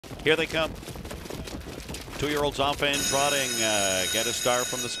Here they come. 2-year-olds off and trotting. Get a star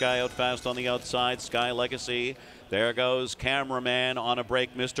from the sky out fast on the outside. Sky Legacy. There goes Cameraman on a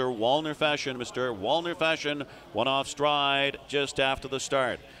break. Mr. Wallner Fashion. One off stride just after the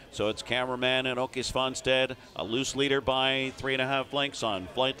start. So it's Cameraman and Okis Fonstead. A loose leader by 3.5 lengths on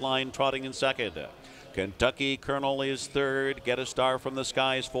Flightline trotting in second. Kentucky Colonel is third. Get a Star from the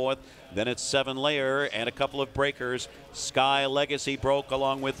Sky is fourth. Then it's 7 Layer and a couple of breakers. Sky Legacy broke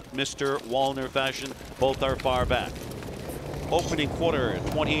along with Mr. Wallner Fashion. Both are far back. Opening quarter,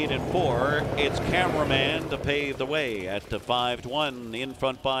 28-4. It's Cameraman to pave the way at 5-1 in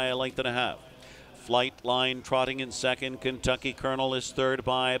front by a length and a half. Flightline trotting in second. Kentucky Colonel is third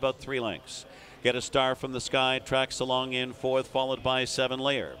by about 3 lengths. Get a Star from the Sky tracks along in fourth, followed by 7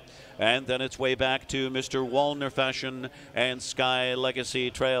 Layer. And then it's way back to Mr. Wallner Fashion and Sky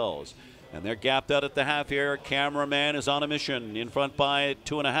Legacy trails. And they're gapped out at the half here. Cameraman is on a mission in front by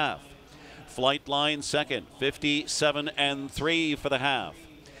 2.5. Flightline second, 57-3 for the half.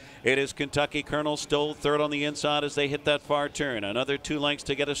 It is Kentucky Colonel still third on the inside as they hit that far turn. Another 2 lengths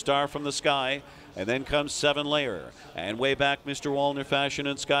to Get a Star from the Sky. And then comes 7 Layer. And way back, Mr. Wallner Fashion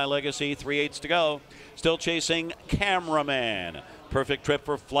and Sky Legacy, 3/8 to go. Still chasing Cameraman. Perfect trip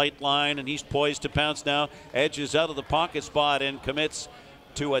for Flightline, and he's poised to pounce now. Edges out of the pocket spot and commits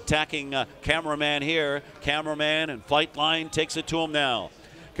to attacking Cameraman here. Cameraman and Flightline takes it to him now.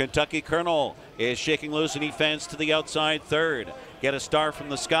 Kentucky Colonel is shaking loose and he fends to the outside third. Get a Star from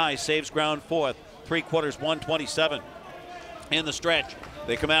the Sky, saves ground fourth. 3/4, 127 in the stretch.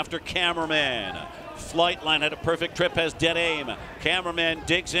 They come after Cameraman. Flightline had a perfect trip, has dead aim. Cameraman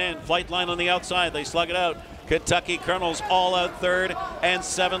digs in. Flightline on the outside. They slug it out. Kentucky Colonel's all out third, and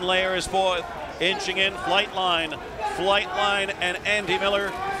 7 Layer is fourth. Inching in, Flightline and Andy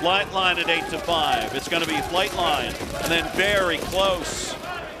Miller. Flightline at 8-5. It's going to be Flightline, and then very close.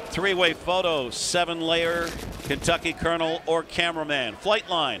 3-way photo, 7 Layer, Kentucky Colonel, or Cameraman.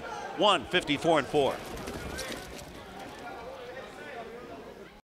 Flightline, 1:54-4.